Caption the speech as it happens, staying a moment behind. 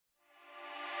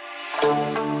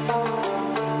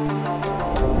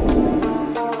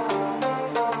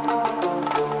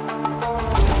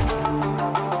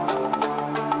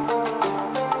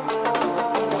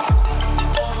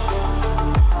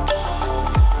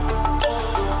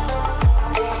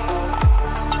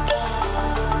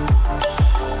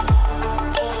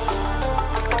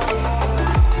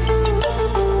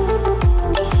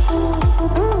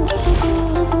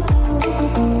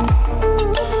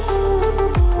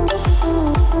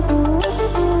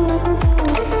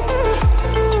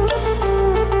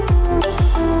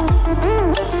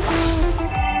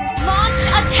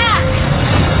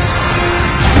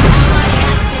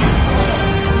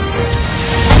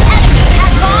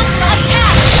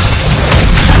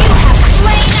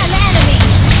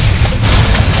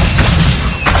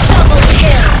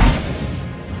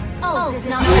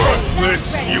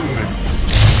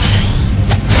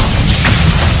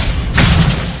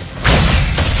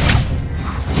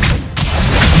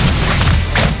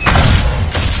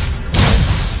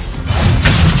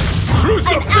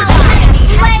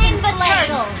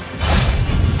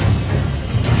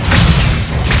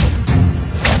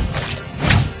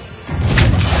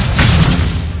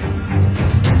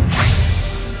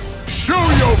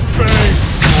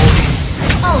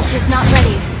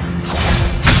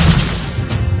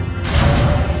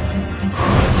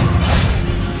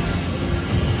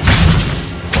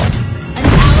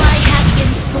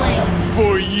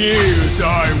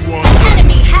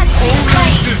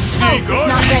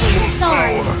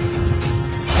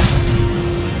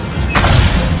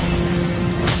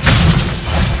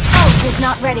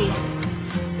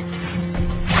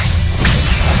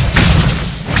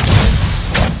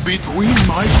Between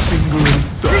my finger and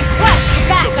thumb, request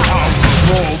backup. The power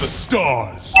of all the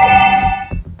stars.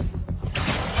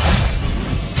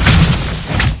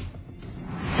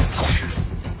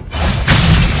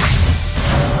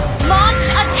 Launch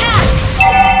attack.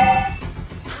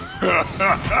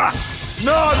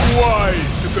 Not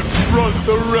wise to confront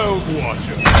the Realm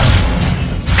Watcher.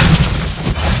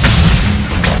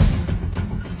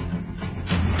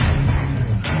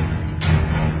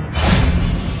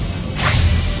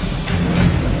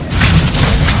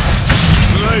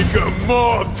 Like a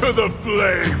moth to the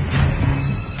flame!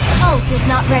 Ult is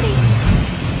not ready.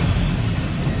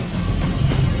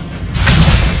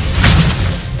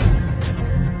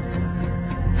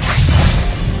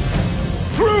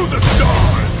 Through the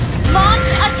stars!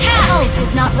 Launch attack! Ult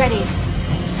is not ready.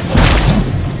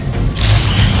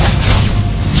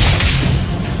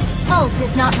 Ult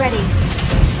is not ready.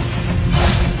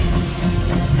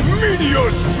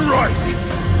 Meteor strike!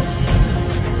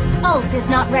 Ult is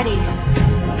not ready.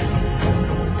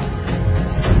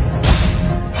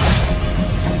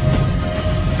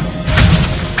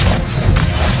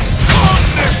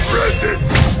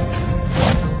 Omnipresence!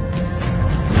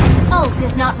 Ult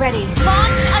is not ready.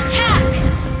 Launch attack!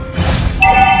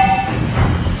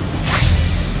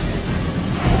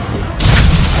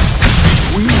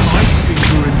 Between my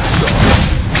finger and thumb,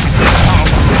 the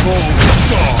power of all the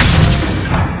stars!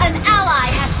 An ally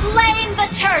has slain the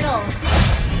turtle!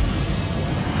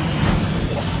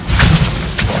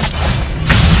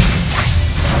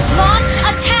 Launch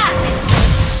attack!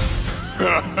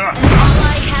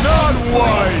 Not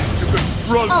wise to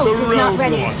confront the Realm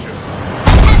Watcher.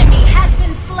 An enemy has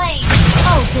been slain.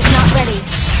 Ult is not ready.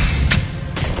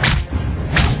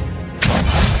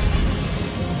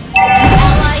 An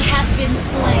ally has been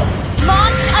slain.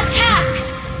 Launch attack!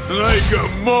 Like a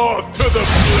moth to the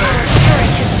flame. Our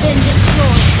turret has been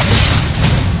destroyed.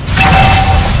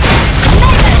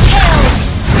 Mega kill!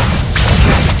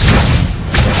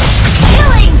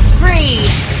 Killing spree!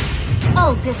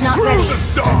 Ult is not ready. Through the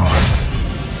stars!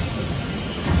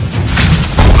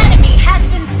 An enemy has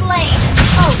been slain.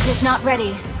 Ult is not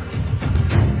ready.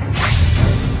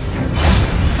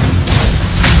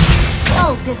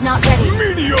 Ult is not ready.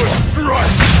 Meteor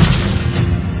strike!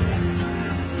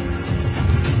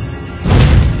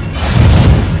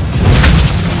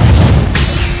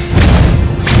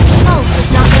 Ult is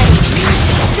not ready.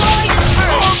 Destroy the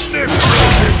turret.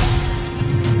 Omnipresence!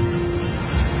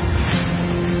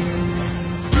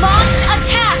 Launch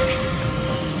attack!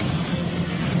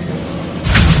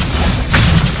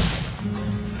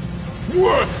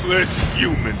 Worthless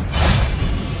humans!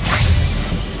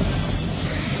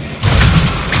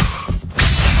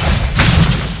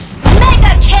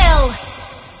 Mega kill!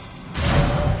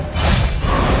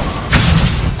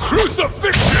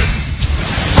 Crucifixion!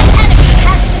 An enemy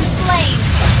has been slain.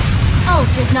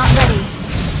 Ult is not ready.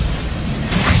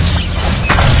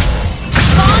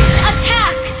 Launch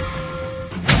attack!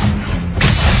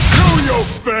 Show your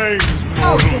fangs,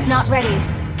 Ult mortals! is not ready.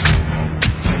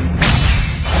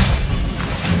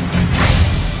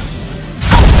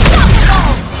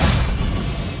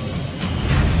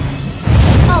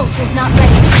 is not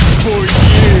ready. For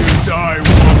years I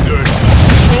wondered,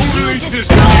 only to see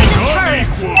destroyed the turret.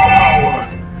 unequal power.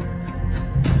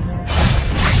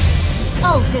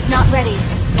 Ult is not ready.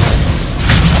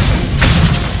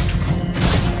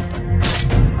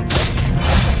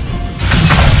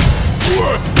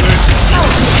 Worthless.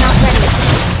 Ult is not ready.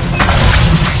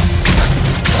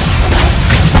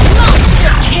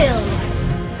 Monster kill.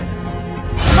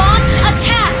 Launch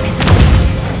attack.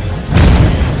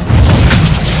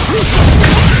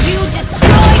 You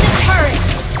destroy the turret.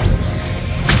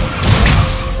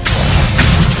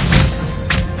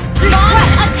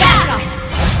 Launch attack.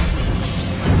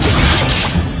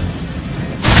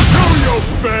 Show your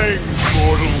fangs,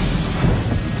 mortals.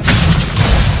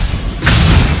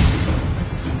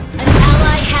 An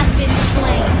ally has been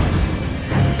slain.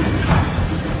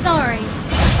 Sorry.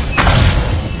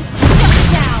 Shut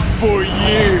down. For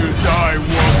years I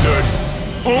wondered,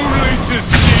 only to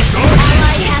seek Ally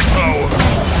unequal has been power.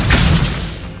 slain.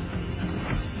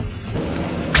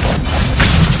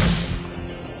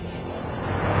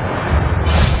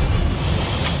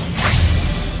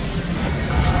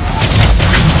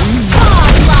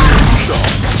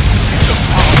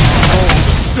 All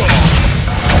the stars.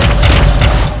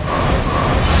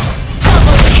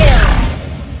 Double kill.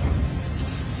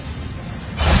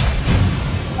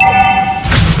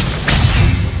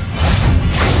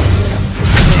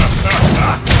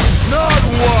 Not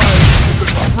wise to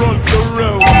confront the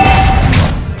realm.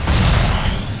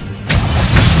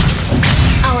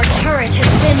 Our turret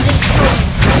has been destroyed.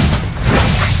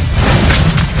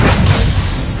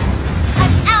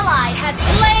 An ally has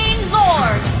slain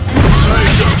Lord.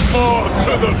 Take them all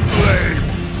to the flame.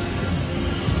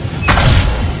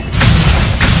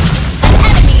 An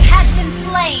enemy has been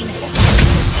slain.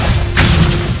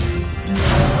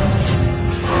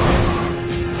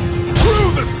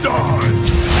 Through the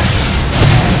stars.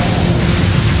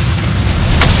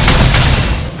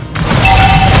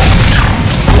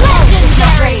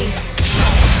 Legendary.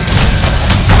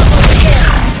 Double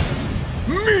kill.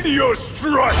 Meteor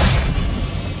strike.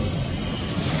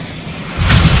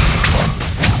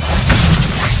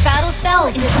 Battle spell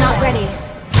is not ready.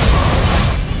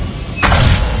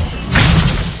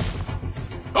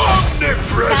 Battle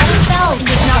Omnipresent. spell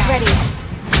is not ready.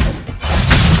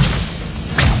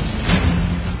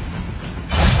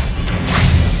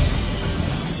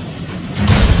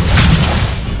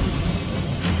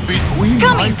 Between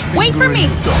Coming. my Wait finger for me.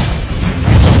 and thumb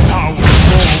is the power of all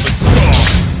the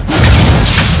stars.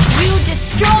 You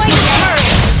destroy the turret.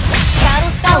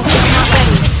 Battle spell is not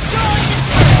ready. Destroy the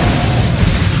turret.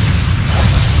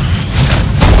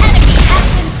 An enemy has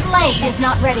been slain. Is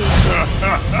not ready.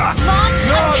 Launch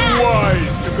Not attack.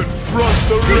 wise to confront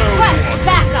the Request realm.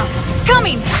 backup.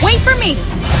 Coming. Wait for me.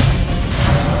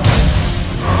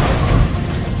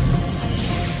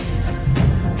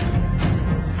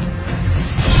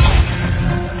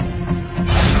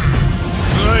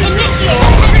 Initiate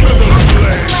retreat.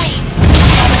 Slain.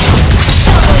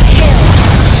 Double kill.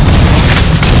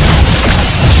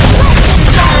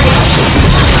 Legendary.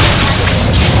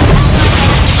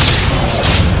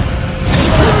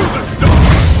 Through the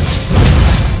stars.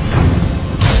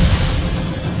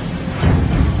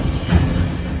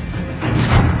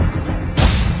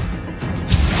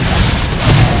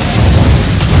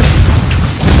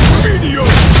 Meteor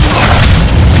strike.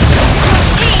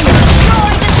 Team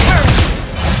destroy the turret.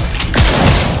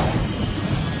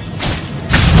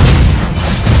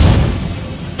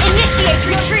 Initiate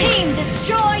retreat. Team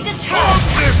destroyed a turret.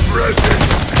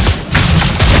 Omnipresence.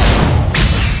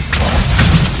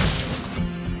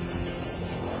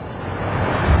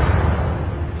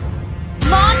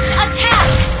 Launch attack.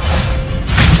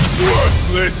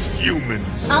 Worthless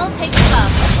humans. I'll take the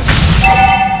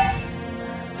buff.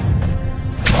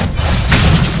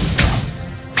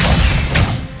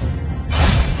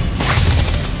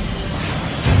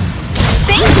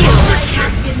 Thank you. Ally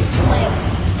has been slain.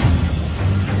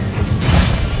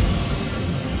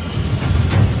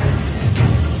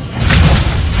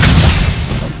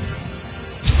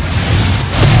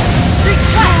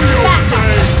 Request backup.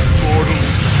 Fangs,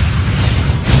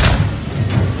 mortals.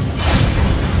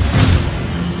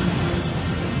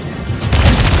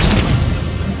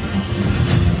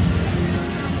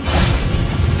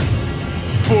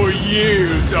 For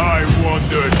years I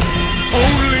wondered,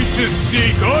 only to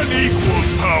seek unequal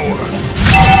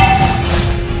power.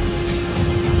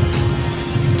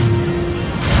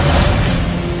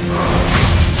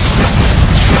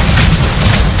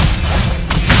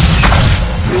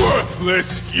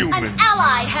 Worthless humans. An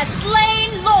ally has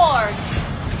slain Lord.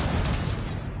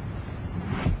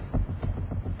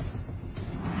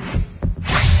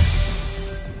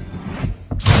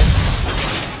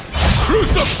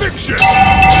 fiction!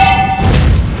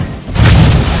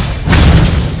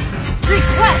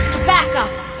 Request backup!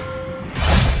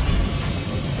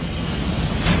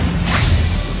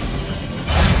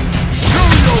 Show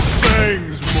your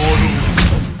fangs, mortals!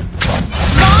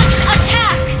 Launch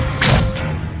attack!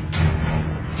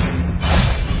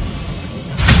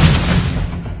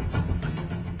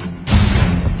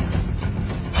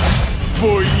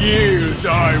 For years I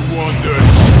wandered,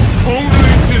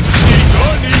 only to seek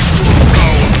unequal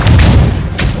power!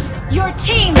 Your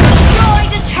team destroyed